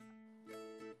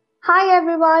Hi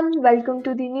everyone, welcome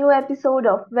to the new episode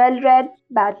of Well Read,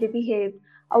 Badly Behaved,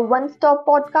 a one stop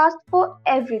podcast for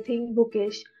everything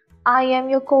bookish. I am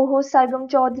your co host Sargam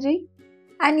Chaudhary.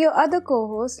 And your other co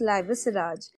host, Laiva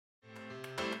Siraj.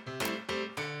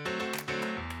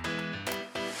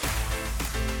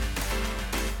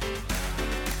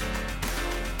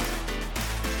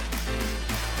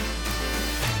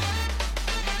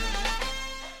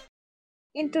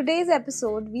 In today's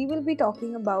episode, we will be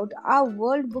talking about our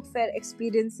World Book Fair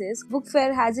experiences. Book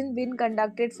Fair hasn't been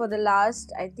conducted for the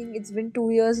last, I think it's been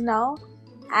 2 years now.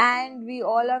 And we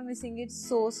all are missing it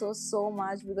so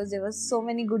much because there were so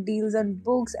many good deals on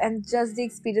books and just the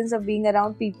experience of being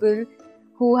around people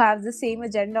who have the same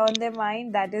agenda on their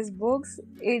mind, that is books.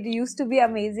 It used to be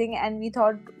amazing, and we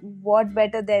thought what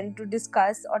better than to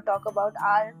discuss or talk about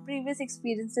our previous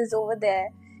experiences over there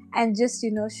and just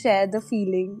share the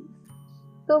feeling.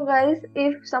 So, guys,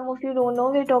 if some of you don't know,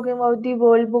 we're talking about the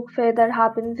World Book Fair that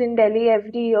happens in Delhi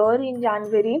every year in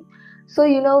January. So,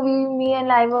 me and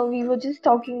Lima, we were just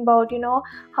talking about,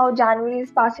 how January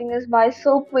is passing us by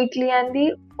so quickly, and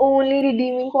the only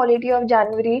redeeming quality of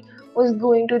January was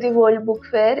going to the World Book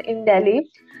Fair in Delhi.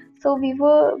 So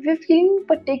we're feeling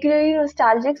particularly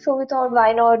nostalgic, so we thought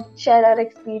why not share our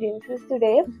experiences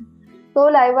today.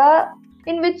 So, Laiva,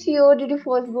 in which year did you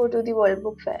first go to the World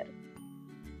Book Fair?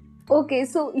 Okay,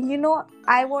 so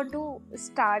I want to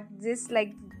start this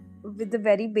like with the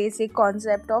very basic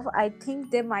concept of I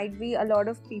think there might be a lot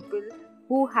of people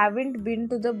who haven't been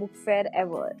to the book fair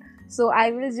ever. So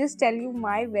I will just tell you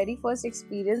my very first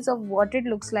experience of what it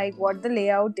looks like, what the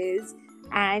layout is,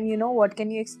 and what can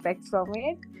you expect from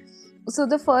it. So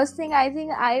the first thing, I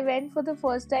think I went for the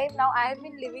first time. Now I have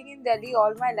been living in Delhi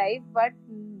all my life, but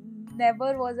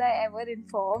never was I ever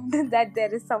informed that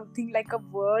there is something like a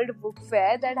world book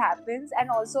fair that happens, and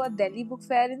also a Delhi book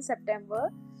fair in September.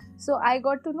 So I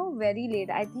got to know very late.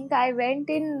 I think I went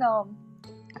in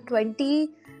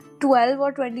 2012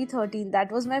 or 2013.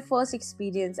 That was my first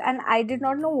experience, and I did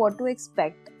not know what to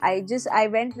expect. I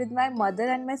went with my mother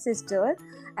and my sister,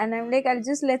 and I'm like,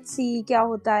 let's see kya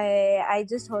hota hai. I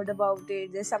just heard about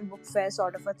it. There's some book fair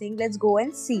sort of a thing. Let's go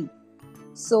and see.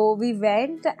 So we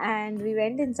went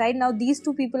inside. Now these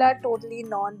two people are totally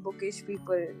non-bookish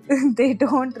people. They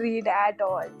don't read at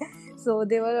all. So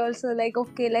they were also like,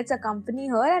 okay, let's accompany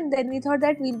her. And then we thought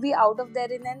that we'll be out of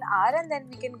there in an hour and then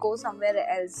we can go somewhere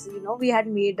else. We had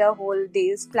made a whole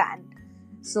day's plan.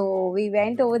 So we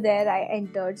went over there, I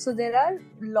entered. So there are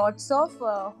lots of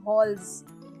halls.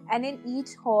 And in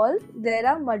each hall, there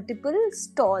are multiple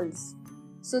stalls.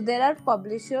 So there are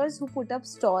publishers who put up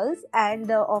stalls and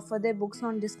offer their books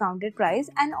on discounted price,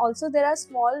 and also there are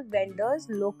small vendors,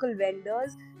 local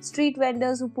vendors, street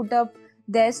vendors who put up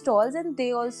their stalls, and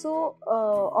they also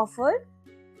offer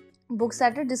books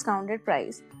at a discounted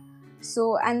price.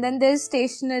 So, and then there's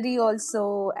stationery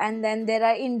also, and then there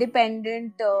are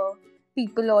independent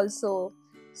people also.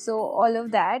 So all of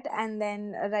that, and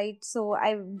then right, so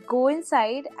I go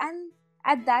inside, and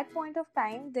at that point of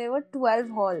time there were 12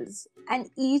 halls, and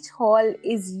each hall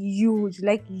is huge,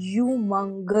 like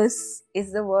humongous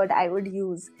is the word I would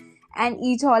use. And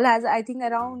each hall has, I think,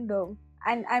 around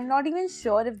and I'm not even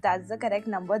sure if that's the correct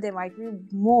number, there might be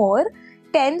more,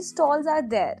 10 stalls are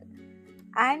there.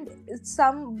 And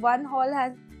one hall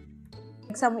has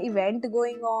some event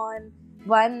going on,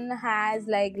 one has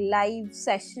like live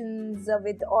sessions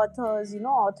with authors,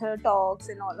 author talks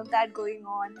and all of that going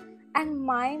on. And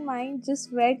my mind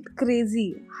just went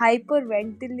crazy,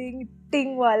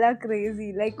 hyperventilating wala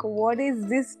crazy, like what is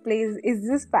this place, is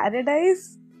this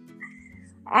paradise?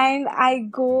 And I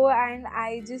go and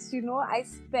I just I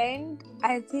spent,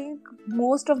 I think,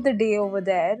 most of the day over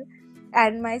there.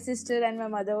 And my sister and my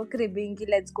mother were cribbing ki,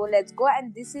 let's go.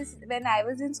 And this is when I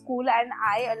was in school, and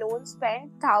I alone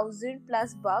spent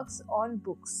 1,000+ bucks on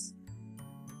books.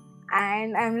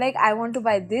 And I'm like, I want to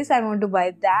buy this, I want to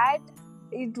buy that.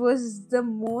 It was the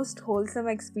most wholesome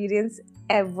experience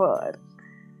ever.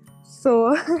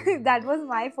 So that was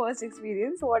my first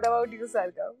experience. What about you,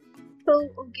 Sargam? So,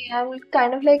 okay, I'm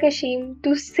kind of like ashamed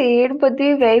to say it, but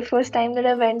the very first time that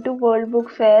I went to World Book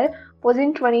Fair was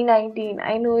in 2019.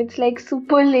 I know it's like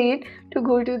super late to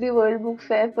go to the World Book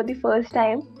Fair for the first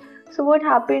time. So what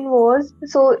happened was,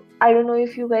 so I don't know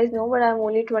if you guys know, but I'm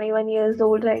only 21 years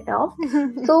old right now.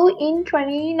 So in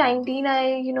 2019,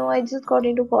 I just got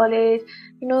into college.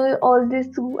 All this,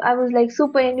 I was like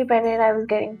super independent. I was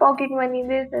getting pocket money,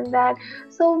 this and that.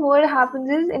 So what happens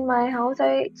is in my house,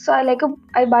 I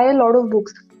buy a lot of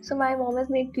books. So my mom has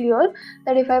made clear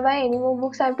that if I buy any more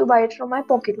books, I have to buy it from my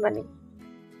pocket money.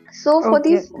 So for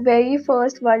Okay. this very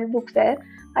first World Book Fair,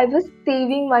 I was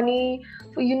saving money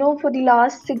for the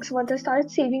last 6 months. I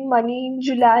started saving money in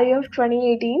July of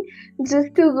 2018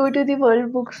 just to go to the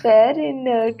World Book Fair in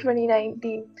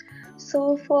 2019.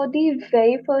 So for the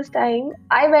very first time,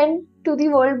 I went to the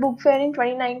World Book Fair in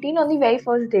 2019 on the very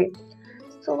first day.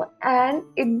 So, and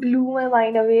it blew my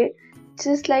mind away,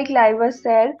 just like Liva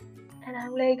said. And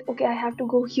I'm like, okay, I have to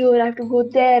go here, I have to go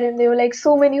there. And there were like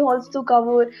so many halls to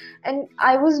cover. And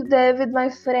I was there with my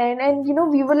friend, and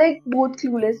we were like both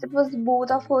clueless. It was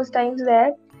both our first times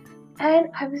there. And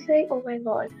I was like, oh my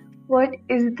god, what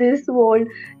is this world?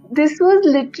 This was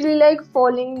literally like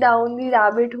falling down the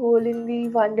rabbit hole in the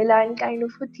Wonderland kind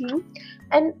of a theme.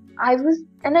 And I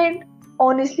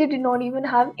honestly did not even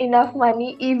have enough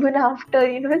money, even after,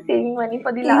 saving money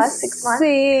for the Is last 6 months.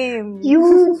 same.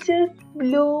 You just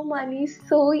blow money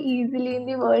so easily in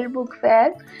the World Book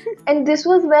Fair. And this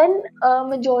was when a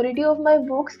majority of my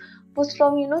books was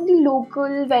from, the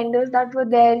local vendors that were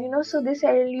there, so they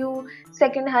sell you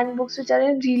second hand books which are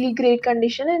in really great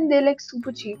condition and they're like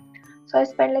super cheap. So I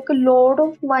spent like a lot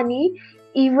of money,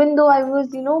 even though I was,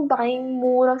 buying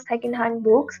more of second hand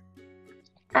books.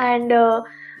 And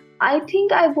I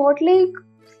think I bought like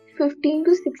 15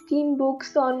 to 16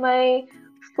 books on my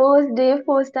first day,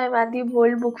 first time at the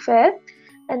World Book Fair.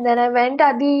 And then I went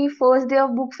at the first day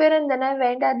of book fair, and then I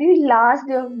went at the last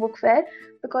day of book fair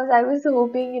because I was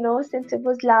hoping, since it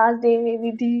was last day,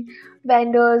 maybe the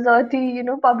vendors or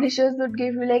the, publishers would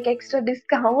give me like extra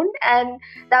discount. And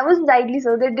that was rightly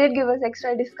so. They did give us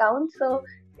extra discount. So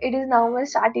it is now my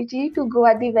strategy to go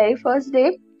at the very first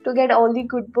day to get all the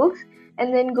good books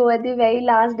and then go at the very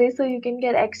last day so you can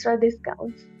get extra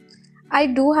discounts. I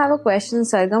do have a question,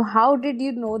 Sargam. How did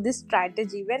you know this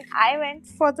strategy? When I went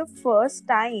for the first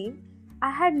time, I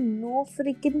had no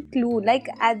freaking clue. Like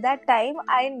at that time,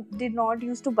 I did not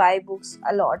used to buy books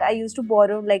a lot. I used to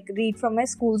borrow, like read from my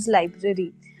school's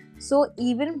library. So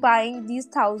even buying these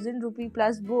 1,000 rupee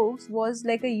plus books was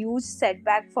like a huge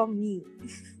setback for me.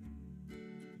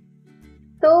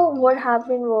 So what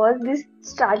happened was this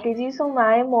strategy. So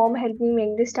my mom helped me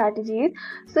make this strategies.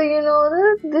 So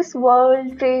this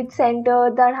World Trade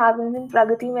Center that happens in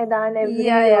Pragati Maidan every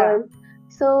Yeah, yeah. year.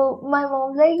 So my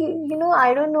mom's like,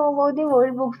 I don't know about the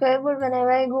World Book Fair, but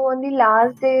whenever I go on the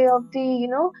last day of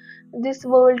the, this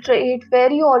World Trade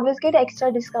Fair, you always get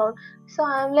extra discount. So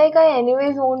I'm like, I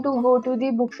anyways want to go to the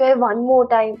book fair one more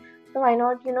time. So why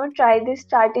not, try this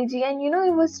strategy? And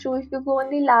it was true. If you go on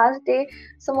the last day,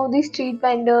 some of these street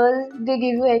vendors they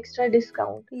give you extra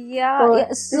discount. Yeah, So yeah.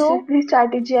 this is So the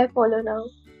strategy I follow now.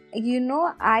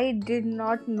 I did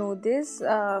not know this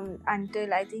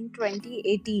until I think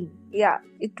 2018. Yeah,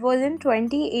 it was in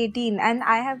 2018, and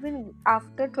I have been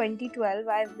after 2012.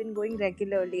 I've been going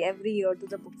regularly every year to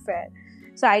the book fair.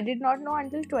 So I did not know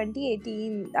until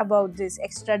 2018 about this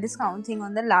extra discount thing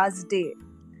on the last day.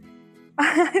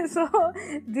 So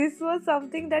this was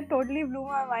something that totally blew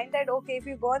my mind, that okay, if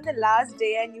you go on the last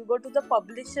day and you go to the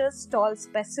publisher's stall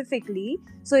specifically,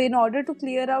 so in order to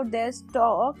clear out their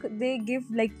stock, they give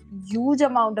like huge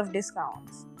amount of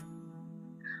discounts.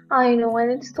 I know,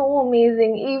 and it's so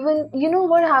amazing. Even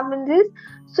what happens is,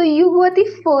 so you go at the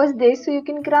first day, so you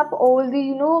can grab all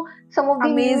the some of the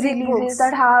new Amazing releases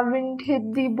that books. haven't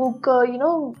hit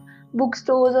the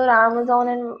bookstores or Amazon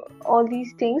and all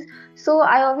these things. So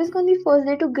I always go on the first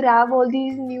day to grab all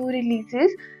these new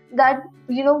releases that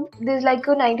there's like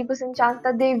a 90% chance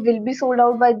that they will be sold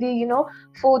out by the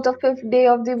fourth or fifth day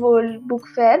of the World Book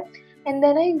Fair. And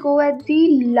then I go at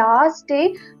the last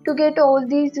day to get all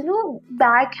these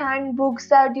backhand books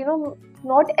that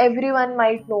not everyone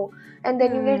might know, and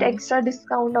then you get Hmm. extra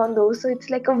discount on those, so it's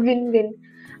like a win-win.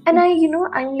 And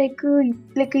I'm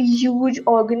like a huge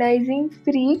organizing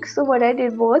freak, so what I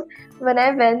did was, when I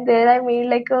went there, I made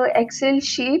like a Excel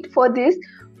sheet for this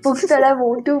books that I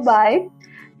want to buy,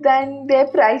 then their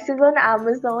prices on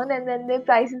Amazon, and then their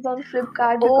prices on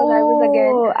Flipkart, because I was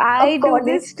again Oh, a I do college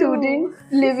this too. student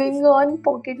living on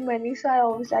pocket money. So I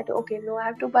always like, okay, no, I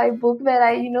have to buy a book where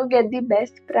I, get the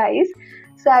best price.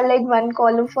 So I like one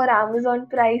column for Amazon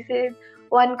prices,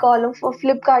 one column for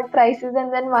Flipkart prices,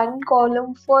 and then one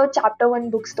column for chapter one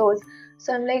bookstores.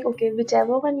 So I'm like, okay,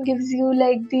 whichever one gives you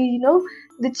like the,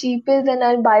 the cheapest, then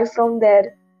I'll buy from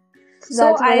there. So So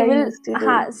that's what I I will. used to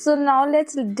do. So now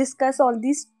let's discuss all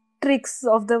these tricks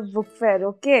of the book fair,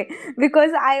 okay?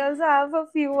 Because I also have a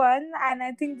few one, and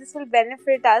I think this will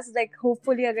benefit us. Like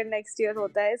hopefully, again next year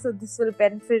hota hai, so this will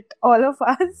benefit all of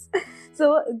us.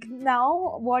 So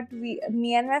now, what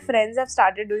me and my friends have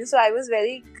started doing. So I was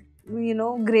very,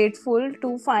 grateful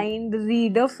to find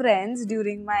reader friends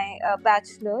during my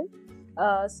bachelor.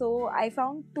 So I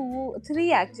found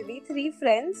three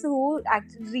friends who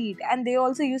actually read, and they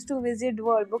also used to visit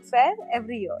World Book Fair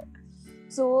every year.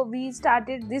 So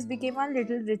this became a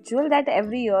little ritual that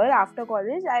every year after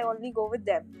college I only go with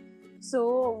them.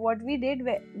 So what we did,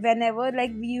 whenever,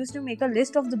 like, we used to make a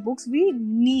list of the books we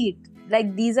need,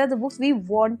 like these are the books we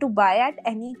want to buy at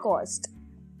any cost.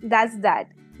 That's that.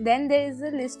 Then there is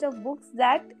a list of books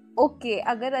that, okay,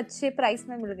 agar अच्छे price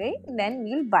में मिल गई, then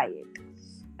we'll buy it.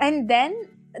 And then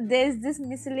there's this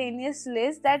miscellaneous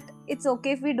list that it's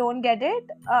okay if we don't get it,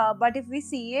 but if we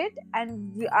see it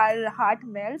and our heart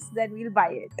melts, then we'll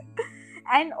buy it.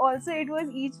 And also it was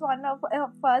each one of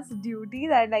us duty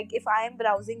that, like, if I am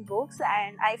browsing books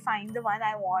and I find the one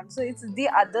I want, so it's the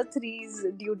other three's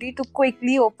duty to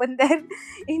quickly open their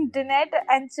internet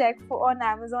and check on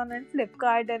Amazon and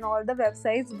Flipkart and all the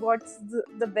websites what's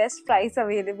the best price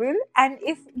available. And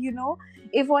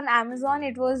if on Amazon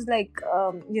it was like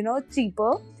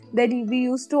cheaper, then we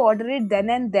used to order it then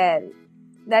and there,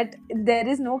 that there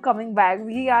is no coming back.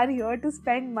 We are here to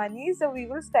spend money, so we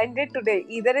will spend it today.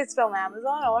 Either it's from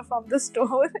Amazon or from the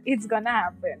store. It's gonna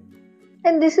happen.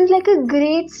 And this is like a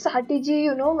great strategy,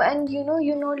 and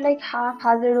you're not like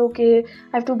haphazard, okay,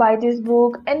 I have to buy this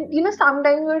book. And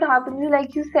sometimes what happens is,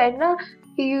 like you said,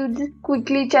 you just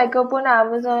quickly check up on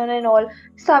Amazon and all.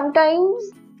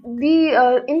 Sometimes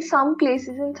in some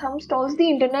places, in some stalls, the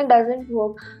internet doesn't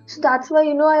work. So that's why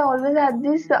I always have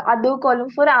this other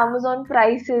column for Amazon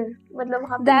prices. मतलब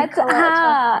वहाँ पे लिखा हुआ है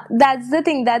अच्छा. That's the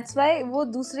thing. That's why वो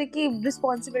दूसरे की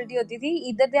responsibility होती थी.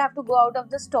 Either they have to go out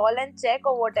of the stall and check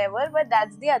or whatever, but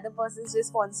that's the other person's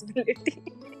responsibility.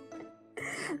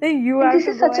 This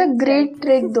is such a great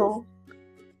trick though.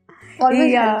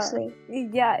 Always helps me.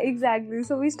 Yeah, exactly.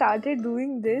 So we started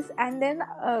doing this, and then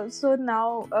so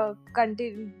now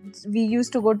we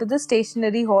used to go to the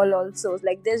stationery hall also.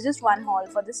 Like, there's just one hall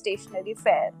for the stationery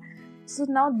fair. So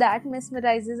now that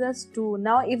mesmerizes us too.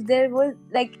 Now if there was,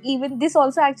 like, even this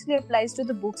also actually applies to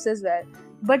the books as well,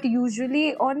 but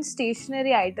usually on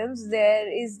stationery items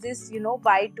there is this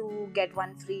buy two get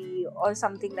one free or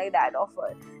something like that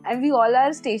offer. And we all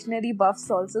are stationery buffs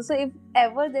also, so if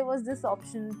ever there was this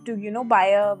option to buy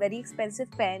a very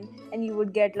expensive pen and you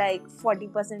would get like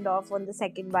 40% off on the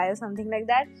second buy or something like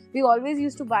that, we always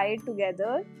used to buy it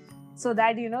together, so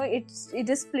that it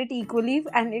is split equally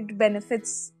and it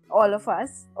benefits all of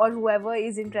us or whoever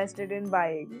is interested in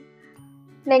buying.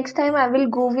 Next time I will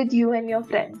go with you and your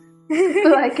friends,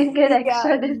 so I can get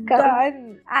extra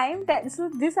discount. So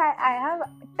this I have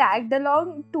tagged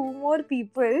along 2 more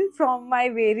people from my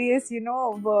various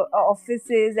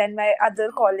offices and my other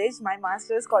college, my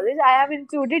master's college. I have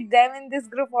included them in this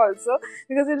group also,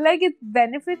 because it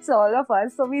benefits all of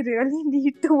us, so we really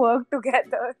need to work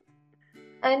together.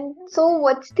 And so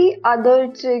what's the other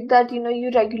trick that you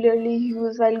regularly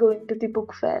use while going to the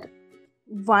book fair?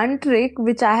 One trick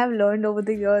which I have learned over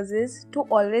the years is to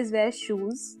always wear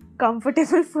shoes,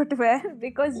 comfortable footwear,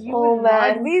 because you will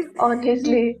not be,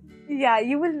 honestly,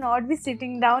 you will not be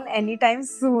sitting down anytime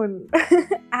soon.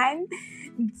 And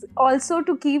also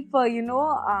to keep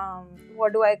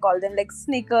what do I call them, like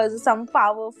Snickers, some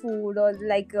power food, or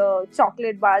like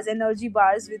chocolate bars, energy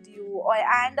bars with you,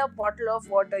 and a bottle of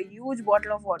water, huge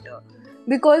bottle of water,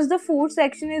 because the food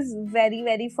section is very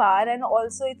very far, and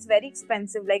also it's very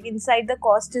expensive. Like, inside the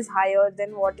cost is higher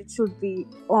than what it should be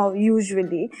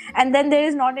usually, and then there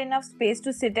is not enough space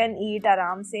to sit and eat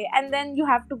aram se, and then you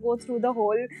have to go through the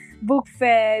whole book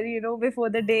fair before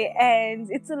the day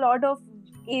ends. It's a lot of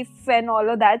if and all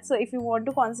of that. So if you want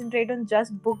to concentrate on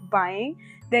just book buying,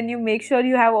 then you make sure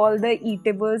you have all the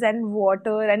eatables and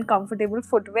water and comfortable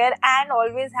footwear, and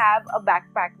always have a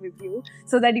backpack with you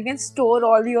so that you can store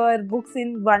all your books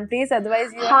in one place.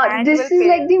 Otherwise your hand will this is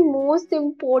like the most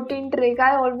important trick.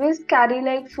 I always carry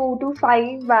like 4 to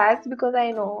 5 bags, because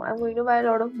I know I'm going to buy a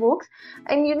lot of books.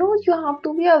 And you have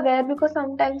to be aware, because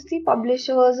sometimes the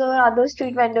publishers or other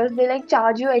street vendors, they like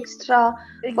charge you extra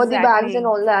for the bags and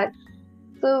all that.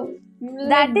 So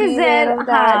that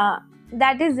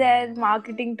is their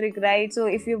marketing trick, right? So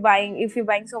if you're buying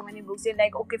so many books, you're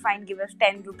like, okay, fine, give us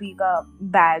 10 rupee ka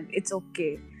bag, it's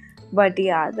okay. But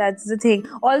yeah, that's the thing.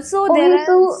 Also, there are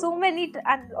so many.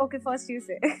 Okay, first you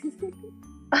say.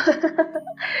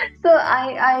 So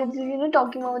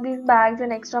talking about these bags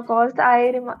and extra cost,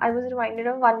 I was reminded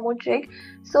of one more trick.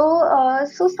 So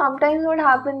sometimes what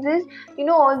happens is,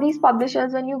 all these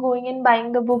publishers, when you're going and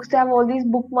buying the books, they have all these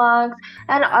bookmarks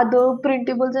and other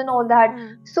printables and all that.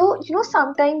 Hmm. So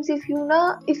sometimes if you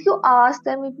ask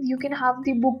them if you can have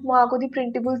the bookmark or the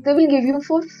printables, they will give you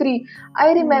for free.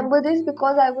 I Hmm. remember this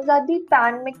because I was at the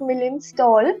Pan Macmillan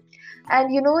stall,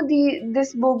 and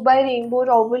this book by Rainbow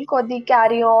Rowell called The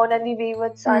Carry On and The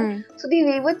Wayward Son. Hmm. So The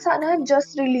Wayward Son had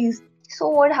just released. So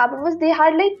what happened was they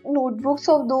had like notebooks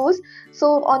of those. So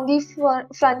on the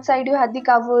front side you had the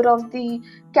cover of the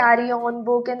Carry On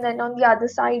book, and then on the other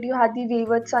side you had the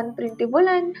Wayward Son printable,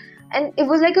 and it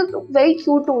was like a very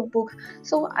cute notebook.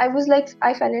 So I was like,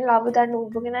 I fell in love with that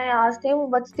notebook, and I asked him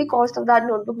what's the cost of that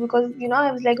notebook, because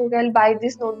I was like, okay, I'll buy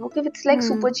this notebook if it's like Hmm.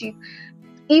 super cheap,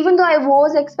 even though I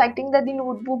was expecting that the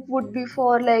notebook would be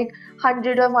for like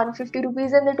 100 or 150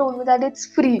 rupees, and they told me that it's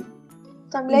free.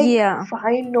 So I'm like, Yeah.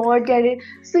 why not get it?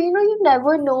 So you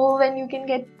never know when you can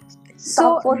get stuff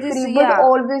So for this, free, but yeah.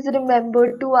 always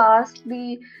remember to ask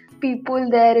the people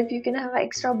there if you can have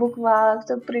extra bookmarks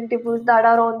or printables that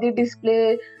are on the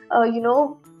display, uh, you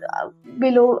know,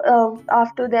 below,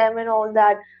 after them and all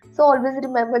that. So always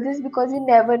remember this, because you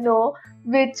never know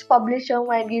which publisher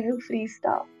might give you free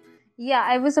stuff. Yeah,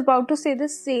 I was about to say the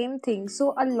same thing.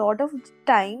 So a lot of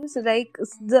times, like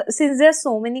since there's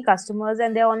so many customers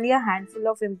and there are only a handful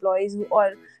of employees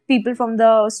or people from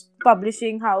the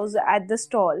publishing house at the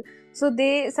stall, so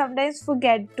they sometimes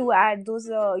forget to add those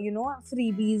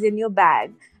freebies in your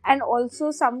bag. And also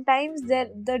sometimes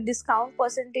the discount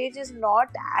percentage is not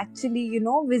actually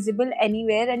visible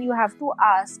anywhere, and you have to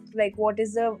ask like what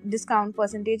is the discount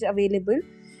percentage available.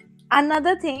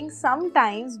 Another thing,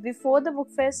 sometimes before the book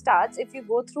fair starts, if you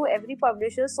go through every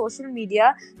publisher's social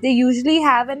media, they usually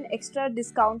have an extra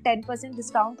discount, 10%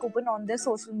 discount coupon on their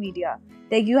social media.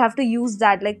 Like you have to use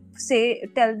that, like say,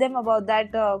 tell them about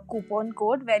that coupon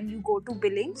code when you go to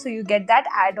billing, so you get that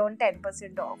add on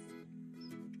 10% off.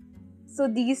 So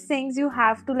these things you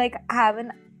have to like have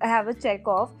a check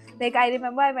of. Like I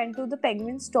remember I went to the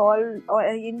Penguin stall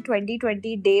in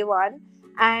 2020 day one,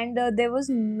 and there was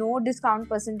no discount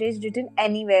percentage written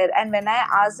anywhere. And when I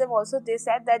asked them also, they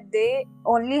said that they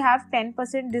only have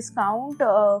 10% discount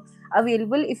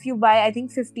available if you buy, I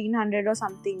think, 1500 or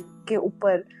something ke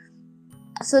upar.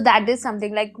 So that is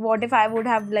something like, what if I would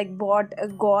have like bought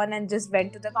gone and just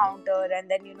went to the counter and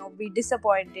then be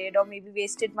disappointed or maybe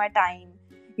wasted my time.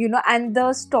 And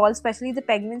the stall, especially the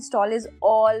Penguin stall, is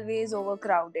always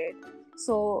overcrowded.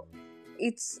 So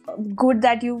it's good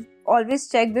that you always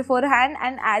check beforehand.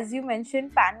 And as you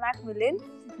mentioned Pan Macmillan,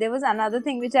 there was another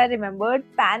thing which I remembered.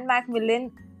 Pan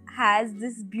Macmillan has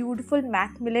this beautiful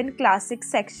Macmillan classic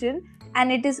section,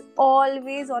 and it is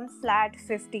always on flat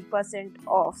 50%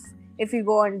 off. If you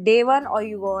go on day 1 or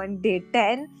you go on day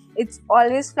 10, it's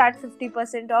always flat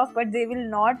 50% off, but they will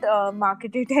not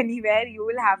market it anywhere. You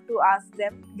will have to ask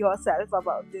them yourself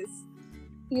about this.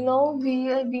 We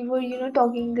were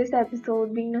talking this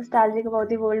episode, being nostalgic about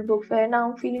the World Book Fair.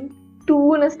 Now I'm feeling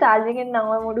too nostalgic, and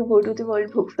now I want to go to the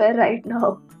World Book Fair right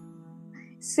now.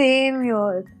 Same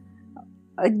here.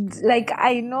 uh, like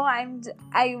I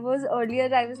was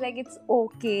earlier, I was like, it's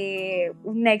okay,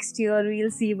 next year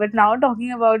we'll see, but now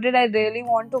talking about it, I really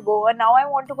want to go. And now I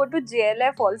want to go to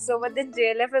JLF also, but then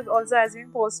JLF has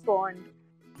been postponed.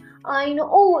 I know.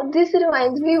 Oh, this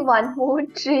reminds me one more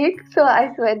trick. So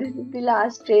I swear this is the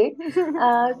last trick.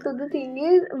 So the thing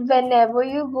is, whenever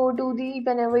you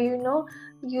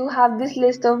have this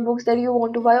list of books that you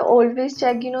want to buy, always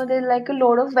check. There's like a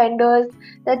lot of vendors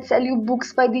that sell you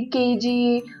books by the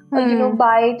kg, or Hmm.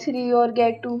 buy three or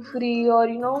get two free, or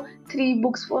three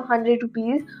books for 100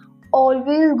 rupees.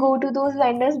 Always go to those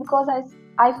vendors, because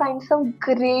I find some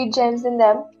great gems in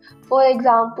them. For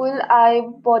example, I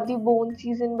bought the Bone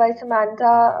Season by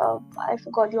Samantha. I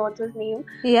forgot the author's name,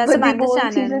 Yeah, but the Samantha Bone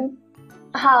Shannon. Season,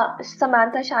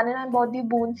 Samantha Shannon. I bought the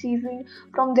Bone Season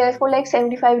from there for like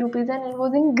 75 rupees, and it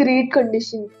was in great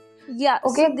condition. Yeah,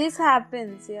 so Okay, this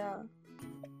happens. Yeah.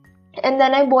 and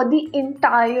then I bought the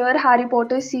entire Harry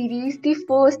Potter series, the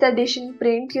first edition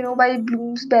print, by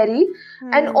Bloomsbury,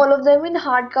 and Hmm. all of them in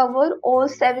hardcover, all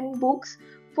seven books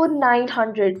for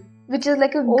 900, which is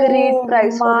like a great Oh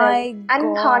price for them, my and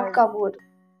in god, hardcover.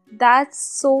 that's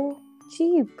so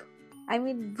cheap. I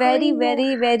mean, I very, know.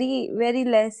 very, very, very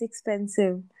less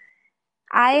expensive.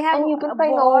 I have And you can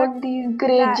find bought all these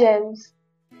great that. gems.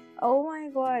 Oh my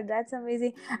god, that's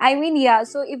amazing. I mean, yeah.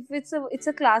 So if it's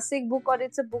a classic book, or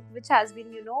it's a book which has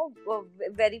been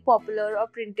very popular or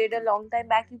printed a long time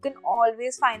back, you can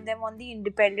always find them on the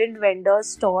independent vendor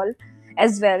stall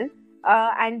as well.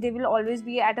 and they will always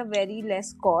be at a very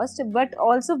less cost. But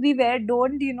also beware,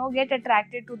 don't get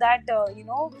attracted to that,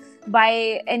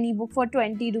 buy any book for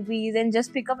 20 rupees and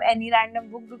just pick up any random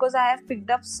book, because I have picked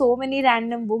up so many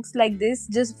random books like this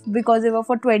just because they were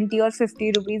for 20 or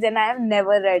 50 rupees and I have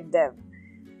never read them.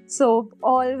 So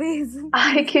always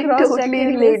I please can cross check totally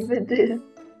your relate list. with this.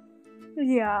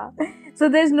 Yeah. So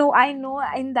there's no, I know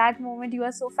in that moment you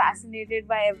are so fascinated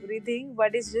by everything,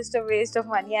 but it's just a waste of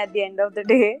money at the end of the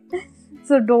day.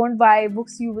 So don't buy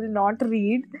books you will not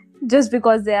read just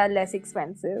because they are less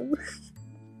expensive.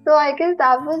 So I guess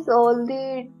that was all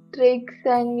the tricks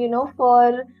and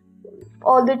for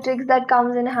all the tricks that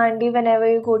comes in handy whenever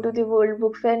you go to the World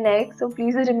Book Fair next. So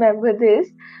please remember this.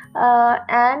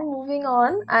 And moving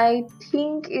on, I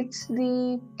think it's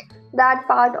the that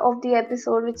part of the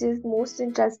episode which is most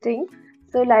interesting.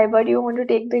 So Laiba, do you want to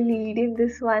take the lead in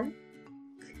this one?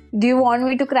 Do you want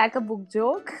me to crack a book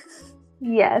joke?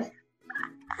 Yes.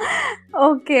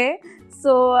 Okay.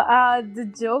 So the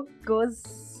joke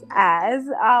goes as,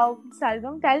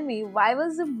 Sargam, tell me, why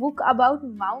was a book about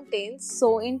mountains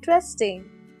so interesting?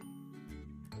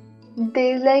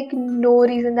 There's like no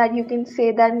reason that you can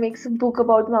say that makes a book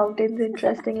about mountains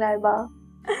interesting, Laiba.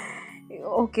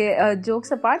 Okay,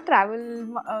 jokes apart,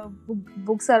 travel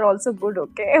books are also good,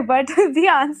 okay? But the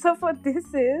answer for this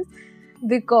is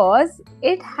because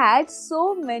it had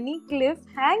so many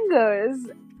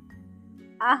cliffhangers.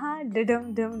 Aha,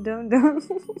 dum dum dum dum.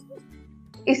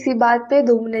 इसी बात पे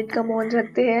 2 minute का मौन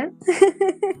रखते हैं.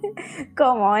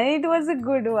 Come on, it was a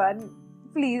good one.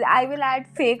 Please, I will add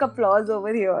fake applause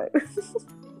over here.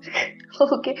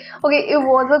 Okay, it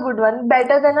was a good one.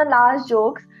 Better than a last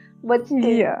jokes, but still,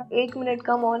 Yeah. 1 minute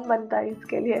का मौन बनता है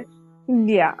इसके लिए.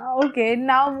 Yeah, okay.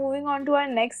 Now moving on to our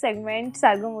next segment.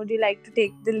 Sargam, would you like to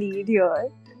take the lead here?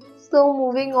 So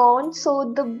moving on.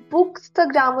 So the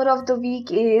grammar of the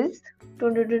week is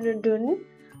dun, dun, dun, dun, dun,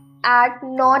 at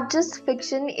Not Just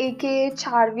Fiction, aka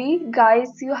Charvi.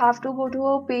 Guys, you have to go to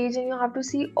her page and you have to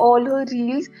see all her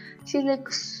reels. She's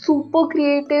like super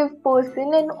creative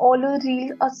person and all her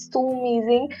reels are so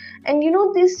amazing. And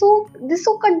this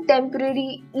so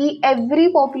contemporary.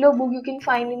 Every popular book you can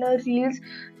find in her reels.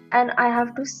 And I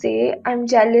have to say, I'm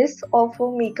jealous of her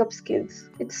makeup skills.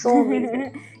 It's so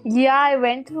amazing. Yeah, I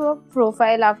went through her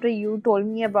profile after you told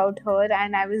me about her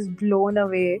and I was blown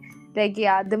away. Like,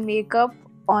 yeah, the makeup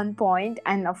on point,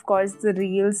 and of course, the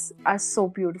reels are so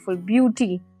beautiful.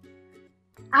 Beauty.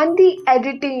 And the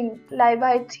editing, Laiba,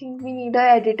 I think we need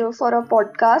an editor for a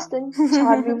podcast, and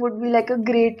Charvi would be like a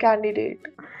great candidate.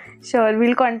 Sure,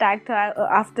 we'll contact her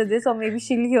after this, or maybe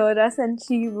she'll hear us and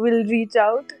she will reach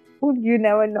out. You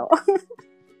never know.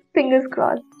 Fingers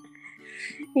crossed.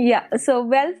 Yeah, so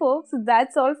well, folks,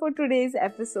 that's all for today's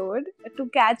episode. To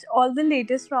catch all the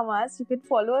latest from us, you can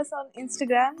follow us on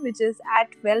Instagram, which is at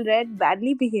wellread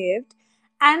badly behaved,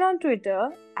 and on Twitter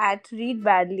at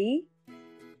readbadly.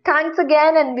 Thanks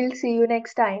again, and we'll see you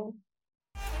next time.